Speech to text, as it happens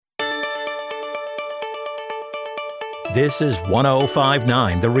This is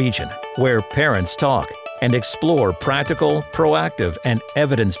 1059 The Region, where parents talk and explore practical, proactive, and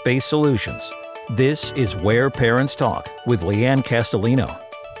evidence-based solutions. This is Where Parents Talk with Leanne Castellino.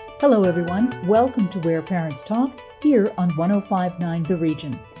 Hello, everyone. Welcome to Where Parents Talk here on 1059 The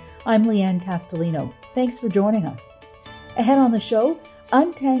Region. I'm Leanne Castellino. Thanks for joining us. Ahead on the show,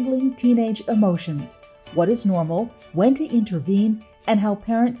 Untangling Teenage Emotions, what is normal, when to intervene, and how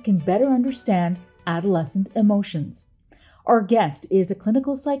parents can better understand adolescent emotions. Our guest is a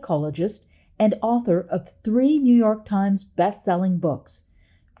clinical psychologist and author of 3 New York Times best-selling books.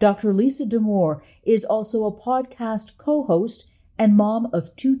 Dr. Lisa Damour is also a podcast co-host and mom of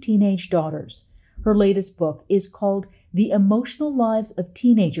 2 teenage daughters. Her latest book is called The Emotional Lives of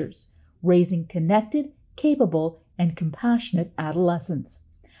Teenagers, Raising Connected, Capable, and Compassionate Adolescents.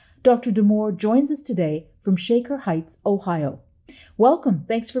 Dr. Damour joins us today from Shaker Heights, Ohio. Welcome.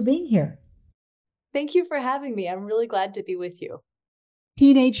 Thanks for being here. Thank you for having me. I'm really glad to be with you.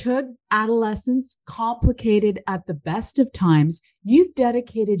 Teenagehood, adolescence, complicated at the best of times. You've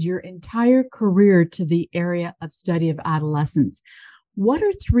dedicated your entire career to the area of study of adolescence. What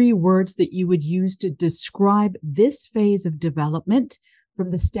are 3 words that you would use to describe this phase of development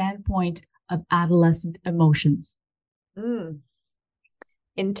from the standpoint of adolescent emotions?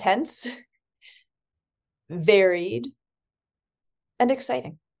 Intense, varied, and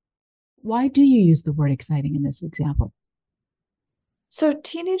exciting. Why do you use the word exciting in this example? So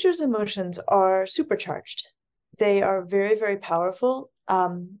teenagers' emotions are supercharged. They are very, very powerful.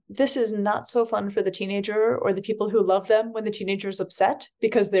 This is not so fun for the teenager or the people who love them when the teenager is upset,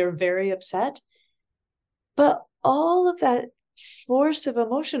 because they're very upset. But all of that force of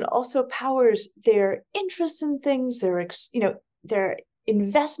emotion also powers their interest in things, their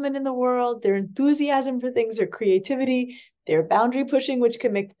investment in the world, their enthusiasm for things, their creativity, their boundary pushing, which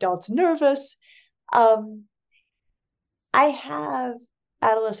can make adults nervous. I have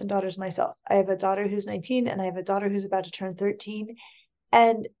adolescent daughters myself. I have a daughter who's 19 and I have a daughter who's about to turn 13.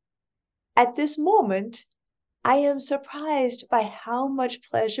 And at this moment, I am surprised by how much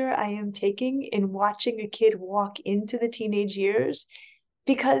pleasure I am taking in watching a kid walk into the teenage years,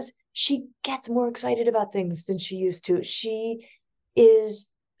 because she gets more excited about things than she used to. She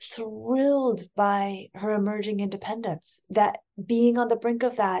is thrilled by her emerging independence. That being on the brink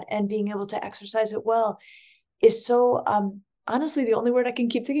of that and being able to exercise it well is so, honestly, the only word I can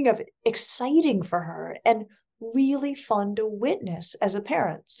keep thinking of, exciting for her and really fun to witness as a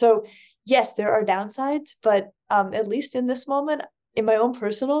parent. So yes, there are downsides, but at least in this moment, in my own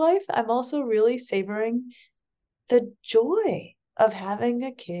personal life, I'm also really savoring the joy of having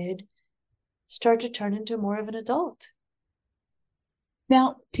a kid start to turn into more of an adult.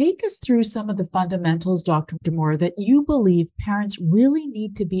 Now, take us through some of the fundamentals, Dr. Damour, that you believe parents really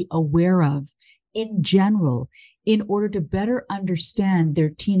need to be aware of in general in order to better understand their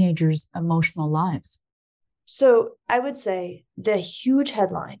teenagers' emotional lives. So I would say the huge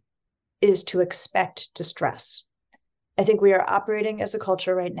headline is to expect distress. I think we are operating as a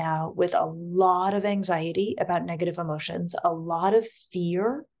culture right now with a lot of anxiety about negative emotions, a lot of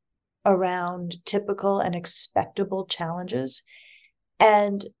fear around typical and expectable challenges.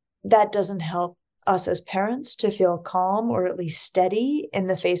 And that doesn't help us as parents to feel calm or at least steady in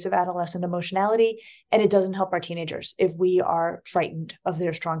the face of adolescent emotionality. And it doesn't help our teenagers if we are frightened of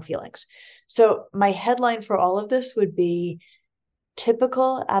their strong feelings. So my headline for all of this would be: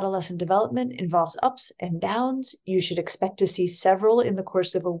 typical adolescent development involves ups and downs. You should expect to see several in the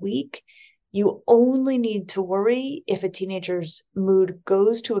course of a week. You only need to worry if a teenager's mood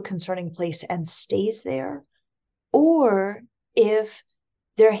goes to a concerning place and stays there, or if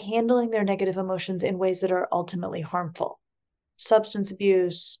they're handling their negative emotions in ways that are ultimately harmful. Substance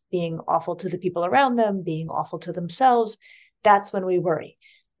abuse, being awful to the people around them, being awful to themselves, that's when we worry.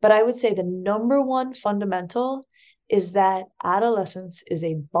 But I would say the number one fundamental is that adolescence is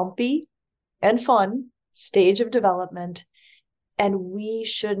a bumpy and fun stage of development, and we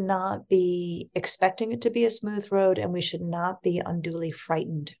should not be expecting it to be a smooth road, and we should not be unduly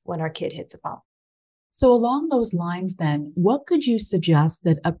frightened when our kid hits a bump. So along those lines, then, what could you suggest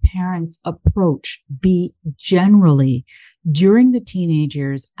that a parent's approach be generally during the teenage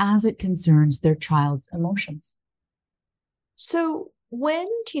years as it concerns their child's emotions? So when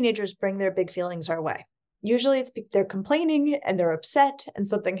teenagers bring their big feelings our way, usually they're complaining and they're upset and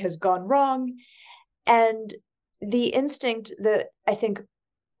something has gone wrong. And the instinct that I think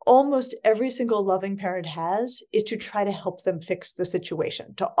almost every single loving parent has is to try to help them fix the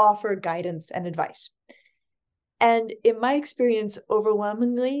situation, to offer guidance and advice. And in my experience,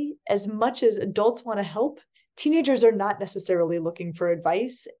 overwhelmingly, as much as adults want to help, teenagers are not necessarily looking for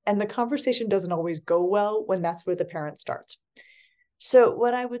advice, and the conversation doesn't always go well when that's where the parent starts. So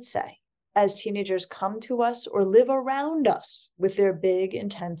what I would say, as teenagers come to us or live around us with their big,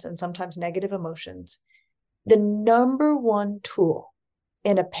 intense, and sometimes negative emotions, the number one tool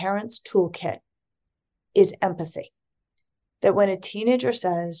in a parent's toolkit is empathy. That when a teenager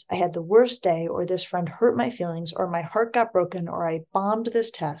says, I had the worst day, or this friend hurt my feelings, or my heart got broken, or I bombed this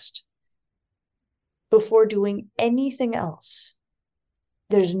test, before doing anything else,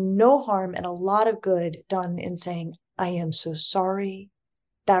 there's no harm and a lot of good done in saying, I am so sorry.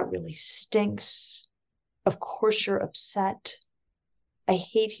 That really stinks. Of course you're upset. I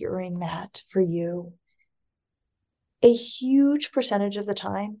hate hearing that for you. A huge percentage of the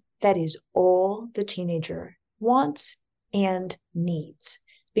time, that is all the teenager wants and needs.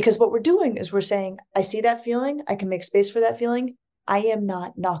 Because what we're doing is we're saying, I see that feeling. I can make space for that feeling. I am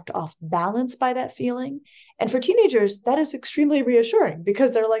not knocked off balance by that feeling. And for teenagers, that is extremely reassuring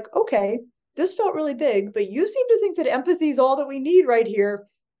because they're like, okay, this felt really big, but you seem to think that empathy is all that we need right here.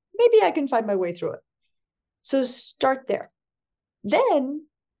 Maybe I can find my way through it. So start there. Then,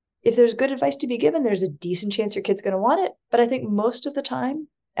 if there's good advice to be given, there's a decent chance your kid's going to want it. But I think most of the time,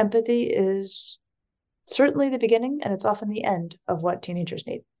 empathy is certainly the beginning, and it's often the end of what teenagers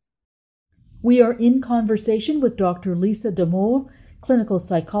need. We are in conversation with Dr. Lisa Damour, clinical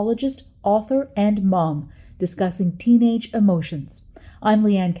psychologist, author, and mom, discussing teenage emotions. I'm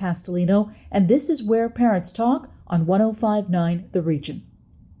Leanne Castellino, and this is Where Parents Talk on 105.9 The Region.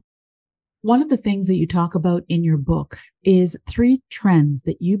 One of the things that you talk about in your book is 3 trends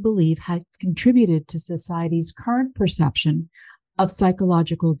that you believe have contributed to society's current perception of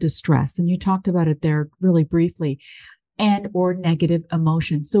psychological distress. And you talked about it there really briefly, and or negative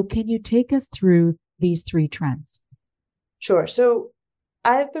emotions. So can you take us through these 3 trends? Sure. So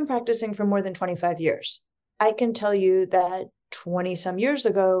I've been practicing for more than 25 years. I can tell you that 20 some years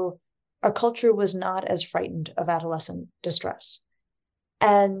ago, our culture was not as frightened of adolescent distress.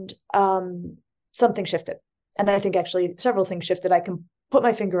 And something shifted. And I think actually several things shifted. I can put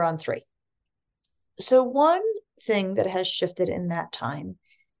my finger on 3. So one thing that has shifted in that time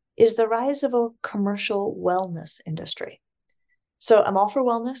is the rise of a commercial wellness industry. So I'm all for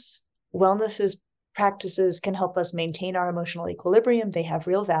wellness. Wellness practices can help us maintain our emotional equilibrium. They have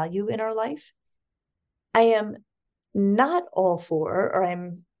real value in our life. I am not all for, or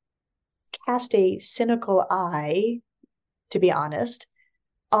I'm cast a cynical eye, to be honest,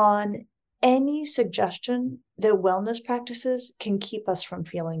 on any suggestion that wellness practices can keep us from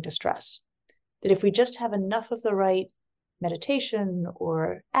feeling distress. That if we just have enough of the right meditation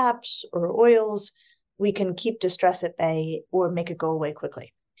or apps or oils, we can keep distress at bay or make it go away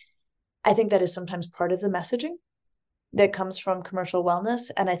quickly. I think that is sometimes part of the messaging that comes from commercial wellness.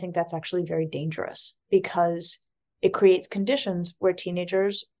 And I think that's actually very dangerous because it creates conditions where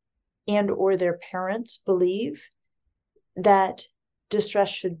teenagers and or their parents believe that distress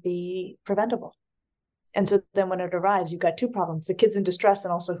should be preventable. And so then when it arrives, you've got 2 problems, the kid's in distress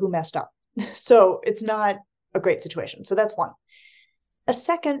and also who messed up. So it's not a great situation. So that's one. A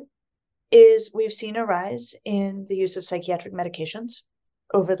second is we've seen a rise in the use of psychiatric medications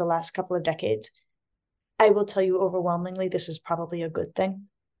over the last couple of decades. I will tell you overwhelmingly, this is probably a good thing.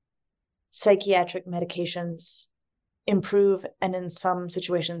 Psychiatric medications improve and in some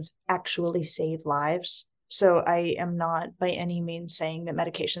situations actually save lives. So I am not by any means saying that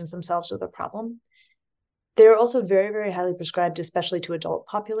medications themselves are the problem. They're also very, very highly prescribed, especially to adult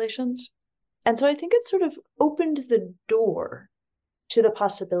populations. And so I think it sort of opened the door to the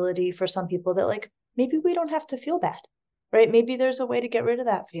possibility for some people that like, maybe we don't have to feel bad, right? Maybe there's a way to get rid of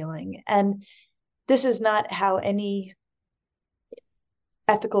that feeling. And this is not how any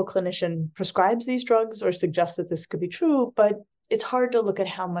ethical clinician prescribes these drugs or suggests that this could be true, but it's hard to look at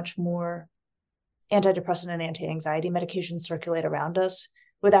how much more antidepressant and anti-anxiety medications circulate around us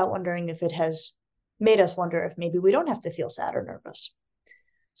without wondering if it has made us wonder if maybe we don't have to feel sad or nervous.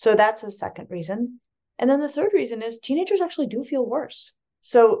 So that's a second reason. And then the third reason is teenagers actually do feel worse.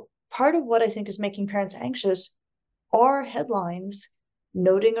 So part of what I think is making parents anxious are headlines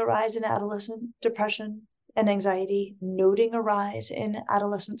noting a rise in adolescent depression and anxiety, noting a rise in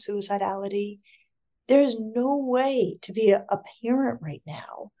adolescent suicidality. There's no way to be a parent right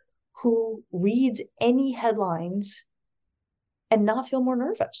now who reads any headlines and not feel more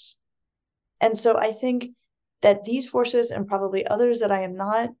nervous. And so I think that these forces and probably others that I am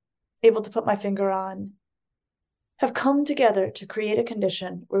not able to put my finger on have come together to create a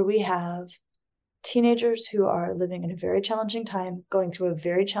condition where we have teenagers who are living in a very challenging time, going through a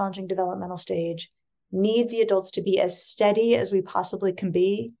very challenging developmental stage, need the adults to be as steady as we possibly can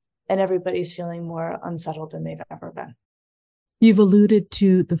be and everybody's feeling more unsettled than they've ever been. You've alluded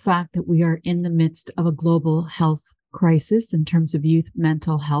to the fact that we are in the midst of a global health crisis in terms of youth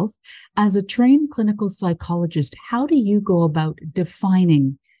mental health. As a trained clinical psychologist, how do you go about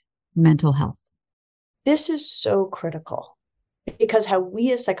defining mental health? This is so critical because how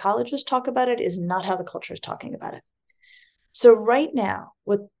we as psychologists talk about it is not how the culture is talking about it. So right now,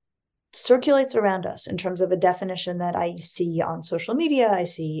 what circulates around us in terms of a definition that I see on social media, I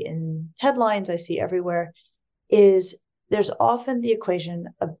see in headlines, I see everywhere, is there's often the equation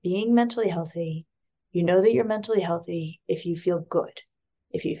of being mentally healthy. You know that you're mentally healthy if you feel good.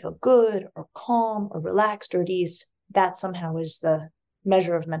 If you feel good or calm or relaxed or at ease, that somehow is the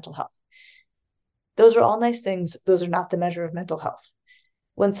measure of mental health. Those are all nice things. Those are not the measure of mental health.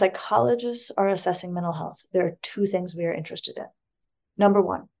 When psychologists are assessing mental health, there are two things we are interested in. Number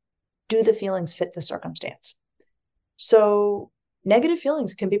one, do the feelings fit the circumstance? So negative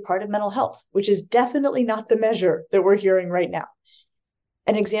feelings can be part of mental health, which is definitely not the measure that we're hearing right now.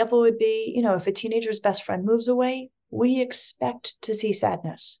 An example would be, if a teenager's best friend moves away, we expect to see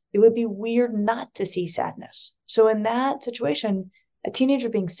sadness. It would be weird not to see sadness. So in that situation, a teenager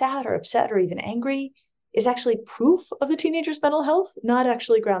being sad or upset or even angry is actually proof of the teenager's mental health, not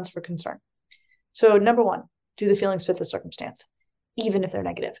actually grounds for concern. So number one, do the feelings fit the circumstance, even if they're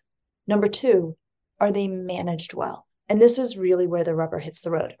negative? Number two, are they managed well? And this is really where the rubber hits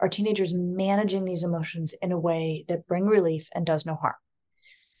the road. Are teenagers managing these emotions in a way that bring relief and does no harm?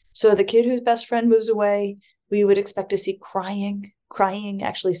 So the kid whose best friend moves away, we would expect to see crying. Crying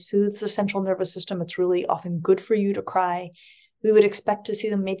actually soothes the central nervous system. It's really often good for you to cry. We would expect to see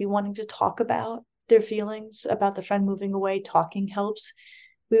them maybe wanting to talk about their feelings about the friend moving away. Talking helps.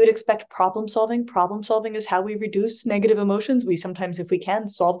 We would expect problem solving. Problem solving is how we reduce negative emotions. We sometimes, if we can,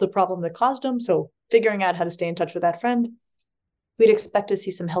 solve the problem that caused them. So figuring out how to stay in touch with that friend. We'd expect to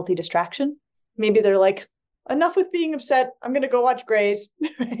see some healthy distraction. Maybe they're like, enough with being upset. I'm going to go watch Grays.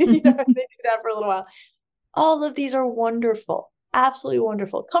 They do that for a little while. All of these are wonderful, absolutely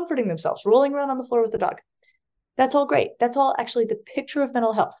wonderful. Comforting themselves, rolling around on the floor with the dog. That's all great. That's all actually the picture of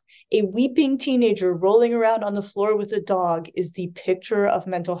mental health. A weeping teenager rolling around on the floor with a dog is the picture of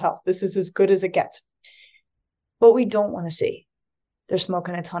mental health. This is as good as it gets. What we don't want to see, they're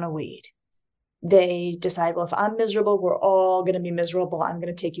smoking a ton of weed. They decide, well, if I'm miserable, we're all going to be miserable. I'm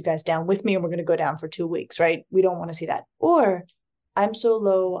going to take you guys down with me and we're going to go down for 2 weeks, right? We don't want to see that. Or I'm so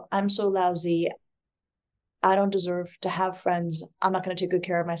low, I'm so lousy, I don't deserve to have friends. I'm not going to take good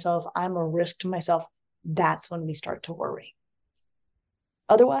care of myself. I'm a risk to myself. That's when we start to worry.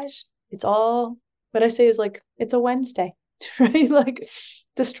 Otherwise, it's all, what I say is like, it's a Wednesday, right? Like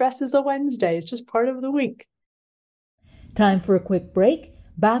distress is a Wednesday. It's just part of the week. Time for a quick break.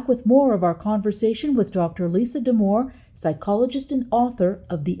 Back with more of our conversation with Dr. Lisa Damour, psychologist and author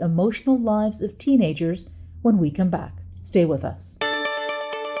of The Emotional Lives of Teenagers, when we come back. Stay with us.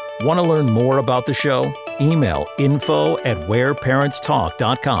 Want to learn more about the show? Email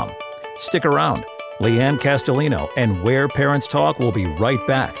info@whereparentstalk.com. Stick around. Leanne Castellino and Where Parents Talk will be right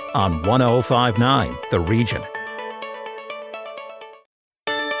back on 1059 The Region.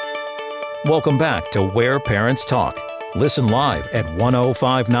 Welcome back to Where Parents Talk. Listen live at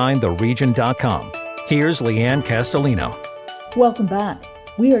 1059theregion.com. Here's Leanne Castellino. Welcome back.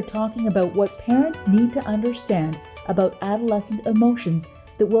 We are talking about what parents need to understand about adolescent emotions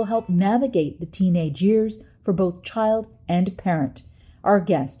that will help navigate the teenage years for both child and parent. Our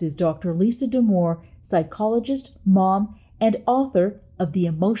guest is Dr. Lisa Damour, psychologist, mom, and author of The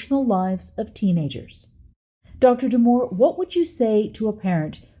Emotional Lives of Teenagers. Dr. Damour, what would you say to a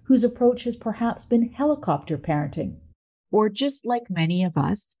parent whose approach has perhaps been helicopter parenting? Or just like many of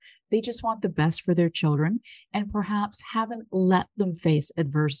us, they just want the best for their children and perhaps haven't let them face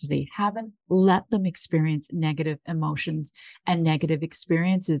adversity, haven't let them experience negative emotions and negative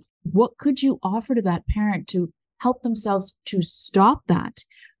experiences. What could you offer to that parent to help themselves to stop that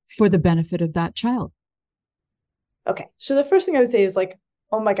for the benefit of that child? Okay, so the first thing I would say is like,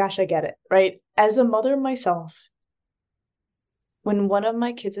 oh my gosh, I get it, right? As a mother myself, when one of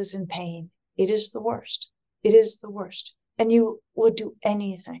my kids is in pain, it is the worst. It is the worst. And you would do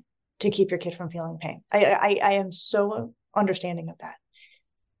anything to keep your kid from feeling pain. I am so understanding of that.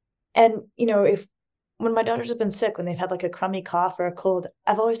 And, when my daughters have been sick, when they've had like a crummy cough or a cold,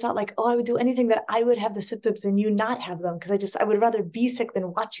 I've always thought like, oh, I would do anything that I would have the symptoms and you not have them. Because I would rather be sick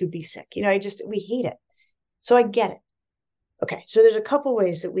than watch you be sick. We hate it. So I get it. Okay. So there's a couple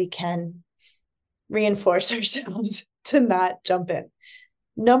ways that we can reinforce ourselves to not jump in.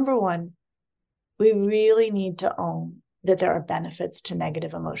 Number one, we really need to own that there are benefits to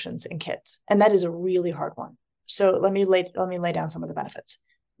negative emotions in kids. And that is a really hard one. So let me lay down some of the benefits.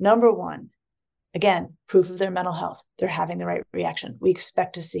 Number one, again, proof of their mental health. They're having the right reaction. We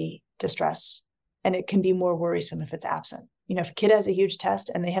expect to see distress, and it can be more worrisome if it's absent. If a kid has a huge test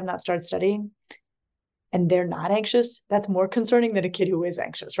and they have not started studying and they're not anxious, that's more concerning than a kid who is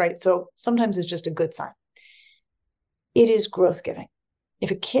anxious, right? So sometimes it's just a good sign. It is growth giving.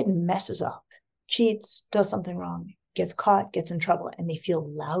 If a kid messes up, cheats, does something wrong, gets caught, gets in trouble, and they feel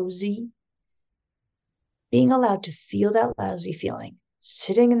lousy, being allowed to feel that lousy feeling,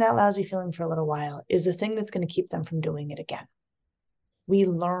 sitting in that lousy feeling for a little while, is the thing that's going to keep them from doing it again. We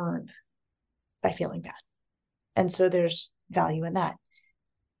learn by feeling bad. And so there's value in that.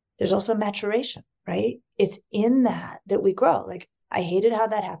 There's also maturation, right? It's in that we grow. Like, I hated how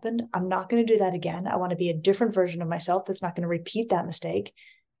that happened. I'm not going to do that again. I want to be a different version of myself that's not going to repeat that mistake.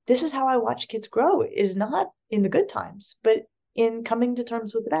 This is how I watch kids grow, is not in the good times, but in coming to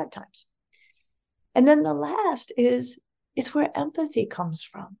terms with the bad times. And then the last is, it's where empathy comes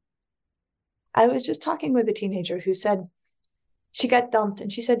from. I was just talking with a teenager who said she got dumped,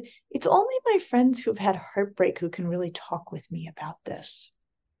 and she said, it's only my friends who've had heartbreak who can really talk with me about this.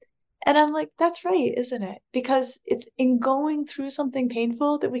 And I'm like, that's right, isn't it? Because it's in going through something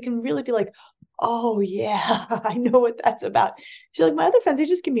painful that we can really be like, oh yeah, I know what that's about. She's like, my other friends, they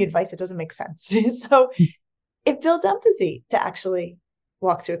just give me advice that doesn't make sense. So it builds empathy to actually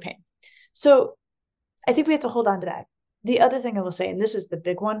walk through pain. So I think we have to hold on to that. The other thing I will say, and this is the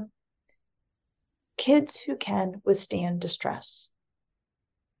big one, kids who can withstand distress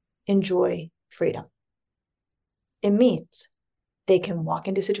enjoy freedom. It means they can walk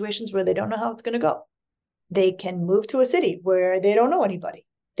into situations where they don't know how it's going to go. They can move to a city where they don't know anybody.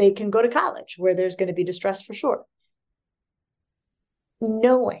 They can go to college where there's going to be distress for sure.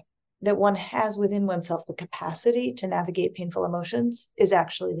 Knowing that one has within oneself the capacity to navigate painful emotions is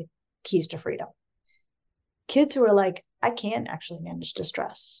actually the keys to freedom. Kids who are like, I can't actually manage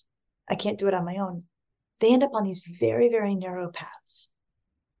distress, I can't do it on my own, they end up on these very, very narrow paths.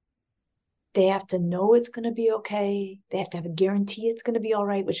 They have to know it's going to be okay. They have to have a guarantee it's going to be all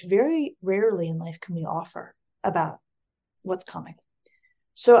right, which very rarely in life can we offer about what's coming.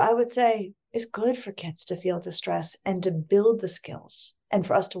 So I would say it's good for kids to feel distress and to build the skills, and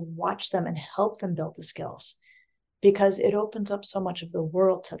for us to watch them and help them build the skills, because it opens up so much of the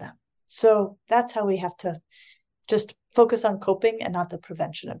world to them. So that's how we have to just focus on coping and not the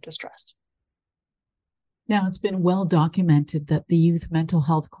prevention of distress. Now, it's been well documented that the youth mental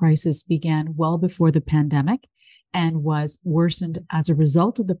health crisis began well before the pandemic and was worsened as a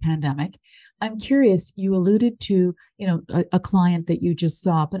result of the pandemic. I'm curious, you alluded to, a client that you just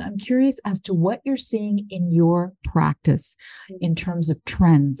saw, but I'm curious as to what you're seeing in your practice in terms of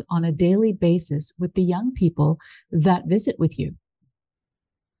trends on a daily basis with the young people that visit with you.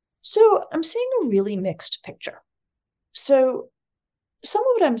 So I'm seeing a really mixed picture. So some of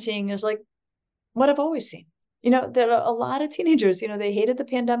what I'm seeing is like what I've always seen. There are a lot of teenagers, they hated the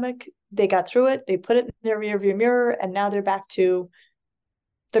pandemic, they got through it, they put it in their rearview mirror, and now they're back to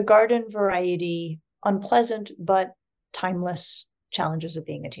the garden variety, unpleasant, but timeless challenges of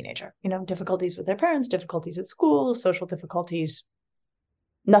being a teenager. Difficulties with their parents, difficulties at school, social difficulties,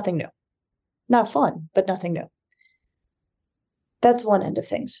 nothing new. Not fun, but nothing new. That's one end of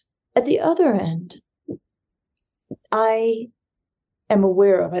things. At the other end, I am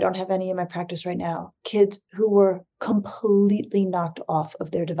aware of, I don't have any in my practice right now, kids who were completely knocked off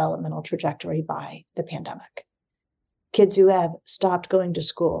of their developmental trajectory by the pandemic. Kids who have stopped going to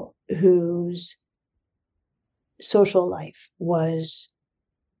school, whose social life was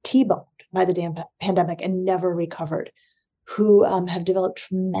T-boned by the pandemic and never recovered, who have developed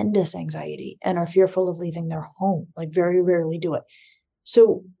tremendous anxiety and are fearful of leaving their home, like very rarely do it.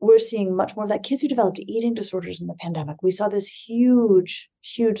 So we're seeing much more of that. Kids who developed eating disorders in the pandemic. We saw this huge,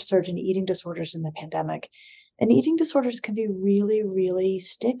 huge surge in eating disorders in the pandemic. And eating disorders can be really, really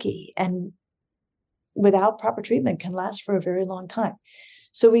sticky, and without proper treatment can last for a very long time.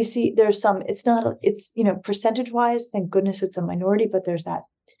 So we see it's percentage wise, thank goodness it's a minority, but there's that.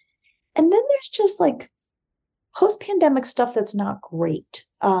 And then there's just like post-pandemic stuff that's not great,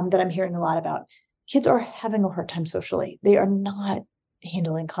 that I'm hearing a lot about. Kids are having a hard time socially. They are not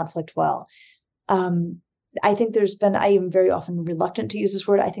handling conflict well. I think I am very often reluctant to use this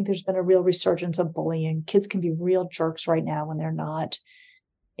word. I think there's been a real resurgence of bullying. Kids can be real jerks right now when they're not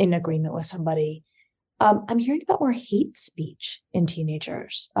in agreement with somebody. I'm hearing about more hate speech in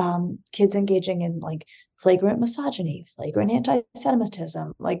teenagers, kids engaging in like flagrant misogyny, flagrant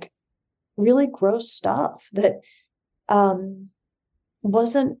anti-Semitism, like really gross stuff that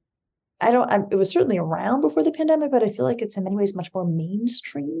wasn't, it was certainly around before the pandemic, but I feel like it's in many ways much more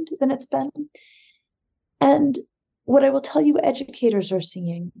mainstreamed than it's been. And what I will tell you educators are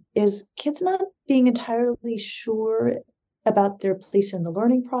seeing is kids not being entirely sure about their place in the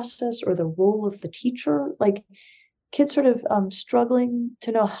learning process or the role of the teacher. Like kids sort of struggling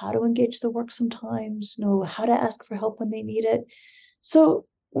to know how to engage the work sometimes, know how to ask for help when they need it. So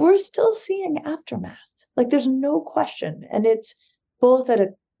we're still seeing aftermath. Like there's no question. And it's both at a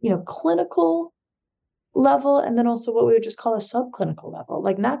clinical level and then also what we would just call a subclinical level,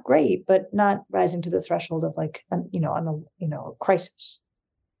 like not great, but not rising to the threshold of like, a crisis.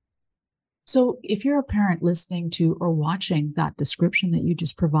 So if you're a parent listening to or watching that description that you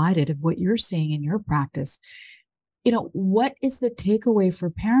just provided of what you're seeing in your practice, what is the takeaway for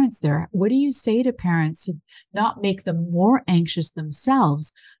parents there? What do you say to parents to not make them more anxious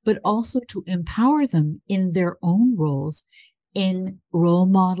themselves, but also to empower them in their own roles in role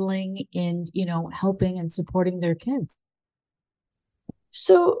modeling, in, helping and supporting their kids?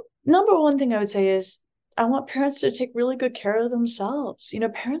 So number one thing I would say is I want parents to take really good care of themselves.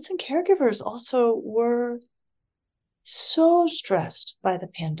 Parents and caregivers also were so stressed by the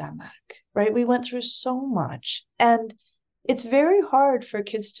pandemic, right? We went through so much, and it's very hard for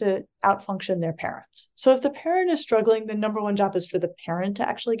kids to outfunction their parents. So if the parent is struggling, the number one job is for the parent to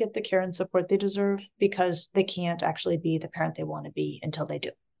actually get the care and support they deserve, because they can't actually be the parent they want to be until they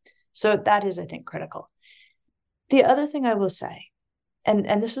do. So that is, I think, critical. The other thing I will say, and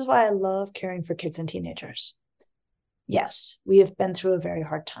this is why I love caring for kids and teenagers. Yes, we have been through a very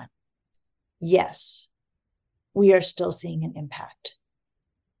hard time. Yes, we are still seeing an impact.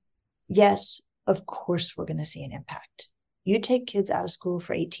 Yes, of course, we're going to see an impact. You take kids out of school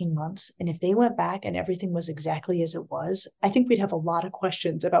for 18 months, and if they went back and everything was exactly as it was, I think we'd have a lot of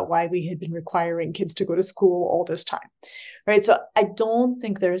questions about why we had been requiring kids to go to school all this time, right? So I don't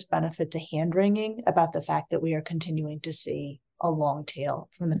think there's benefit to hand-wringing about the fact that we are continuing to see a long tail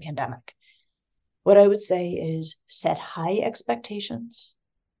from the pandemic. What I would say is set high expectations,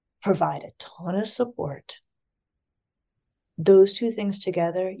 provide a ton of support. Those two things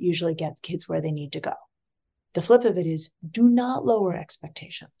together usually get kids where they need to go. The flip of it is do not lower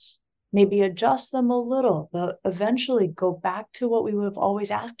expectations. Maybe adjust them a little, but eventually go back to what we would have always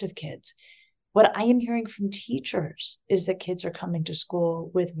asked of kids. What I am hearing from teachers is that kids are coming to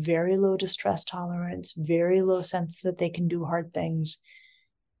school with very low distress tolerance, very low sense that they can do hard things.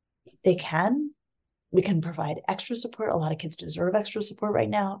 We can provide extra support. A lot of kids deserve extra support right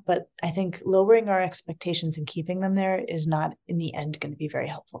now, but I think lowering our expectations and keeping them there is not in the end going to be very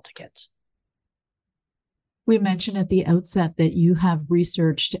helpful to kids. We mentioned at the outset that you have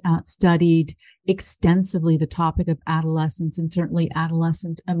researched, studied extensively the topic of adolescence and certainly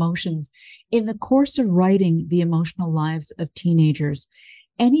adolescent emotions. In the course of writing The Emotional Lives of Teenagers,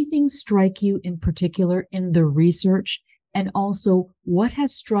 anything strike you in particular in the research? And also, what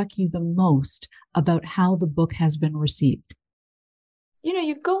has struck you the most about how the book has been received?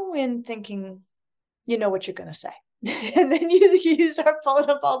 You go in thinking you know what you're going to say. And then you start pulling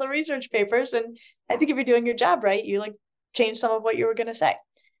up all the research papers. And I think if you're doing your job right, you change some of what you were going to say.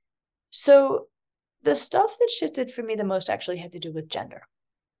 So the stuff that shifted for me the most actually had to do with gender.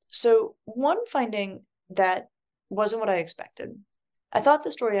 So one finding that wasn't what I expected. I thought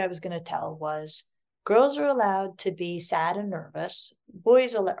the story I was going to tell was girls are allowed to be sad and nervous.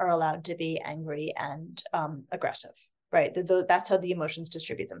 Boys are allowed to be angry and aggressive, right? That's how the emotions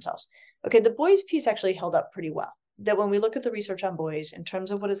distribute themselves. Okay, the boys piece actually held up pretty well. That when we look at the research on boys, in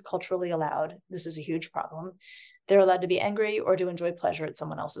terms of what is culturally allowed, this is a huge problem. They're allowed to be angry or to enjoy pleasure at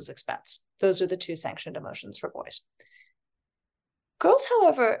someone else's expense. Those are the two sanctioned emotions for boys. Girls,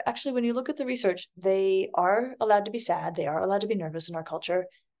 however, actually, when you look at the research, they are allowed to be sad. They are allowed to be nervous in our culture.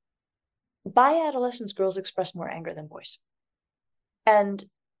 By adolescence, girls express more anger than boys. And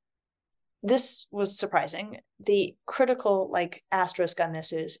this was surprising. The critical asterisk on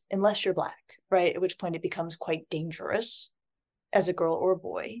this is unless you're Black, right? At which point it becomes quite dangerous as a girl or a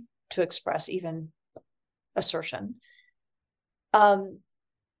boy to express even assertion. There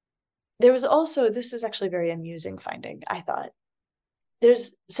was also, this is actually a very amusing finding, I thought.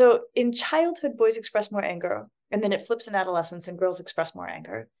 So in childhood, boys express more anger, and then it flips in adolescence and girls express more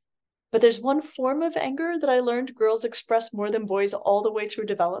anger. But there's one form of anger that I learned girls express more than boys all the way through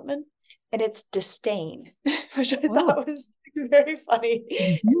development, and it's disdain, which I thought was very funny.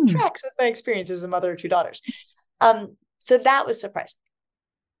 Mm-hmm. It tracks with my experience as a mother of two daughters. So that was surprising.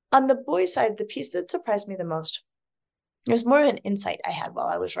 On the boy side, the piece that surprised me the most, it was more an insight I had while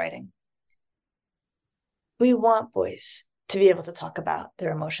I was writing. We want boys to be able to talk about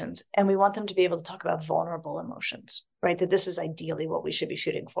their emotions, and we want them to be able to talk about vulnerable emotions, right? That this is ideally what we should be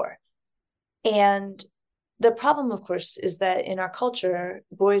shooting for. And The problem, of course, is that in our culture,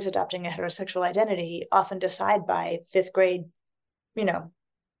 boys adopting a heterosexual identity often decide by fifth grade,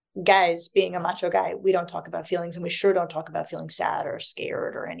 guys being a macho guy, we don't talk about feelings, and we sure don't talk about feeling sad or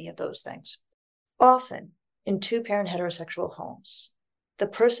scared or any of those things. Often in two-parent heterosexual homes, the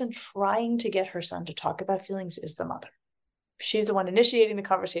person trying to get her son to talk about feelings is the mother. She's the one initiating the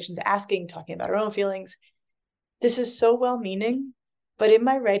conversations, asking, talking about her own feelings. This is so well-meaning, but in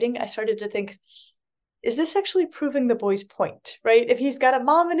my writing, I started to think, is this actually proving the boy's point, right? If he's got a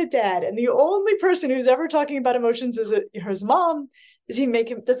mom and a dad, and the only person who's ever talking about emotions is his mom, does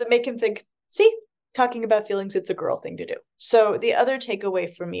it make him think, see, talking about feelings, it's a girl thing to do? So the other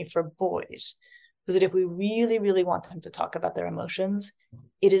takeaway for me for boys was that if we really, really want them to talk about their emotions,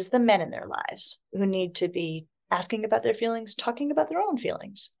 it is the men in their lives who need to be asking about their feelings, talking about their own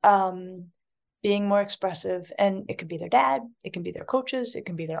feelings, being more expressive. And it could be their dad, it can be their coaches, it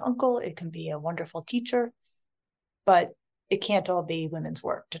can be their uncle, it can be a wonderful teacher, but it can't all be women's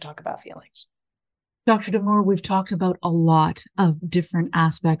work to talk about feelings. Dr. D'Amour, we've talked about a lot of different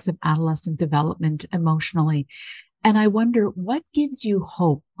aspects of adolescent development emotionally. And I wonder, what gives you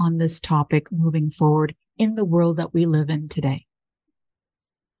hope on this topic moving forward in the world that we live in today?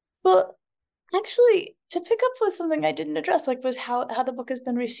 Well, actually, to pick up with something I didn't address, was how the book has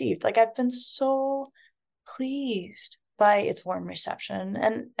been received. I've been so pleased by its warm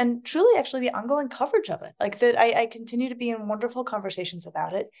reception and truly actually the ongoing coverage of it. That I continue to be in wonderful conversations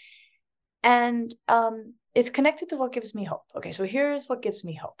about it. And it's connected to what gives me hope. Okay, so here's what gives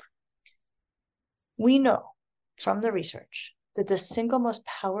me hope. We know from the research that the single most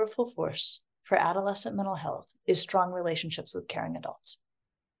powerful force for adolescent mental health is strong relationships with caring adults.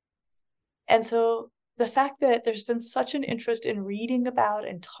 And so the fact that there's been such an interest in reading about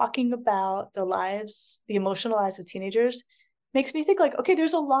and talking about the emotional lives of teenagers makes me think okay,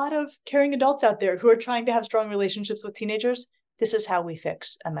 there's a lot of caring adults out there who are trying to have strong relationships with teenagers. This is how we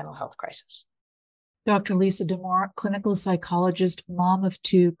fix a mental health crisis. Dr. Lisa D'Amour, clinical psychologist, mom of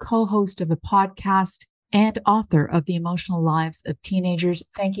two, co-host of a podcast, and author of The Emotional Lives of Teenagers.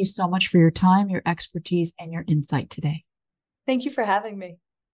 Thank you so much for your time, your expertise, and your insight today. Thank you for having me.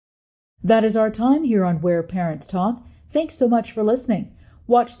 That is our time here on Where Parents Talk. Thanks so much for listening.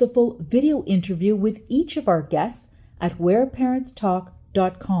 Watch the full video interview with each of our guests at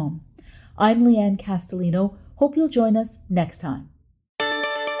whereparentstalk.com. I'm Leanne Castellino. Hope you'll join us next time.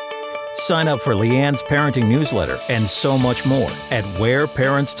 Sign up for Leanne's parenting newsletter and so much more at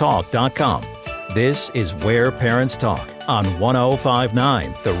whereparentstalk.com. This is Where Parents Talk on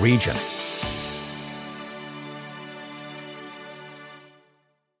 105.9 The Region.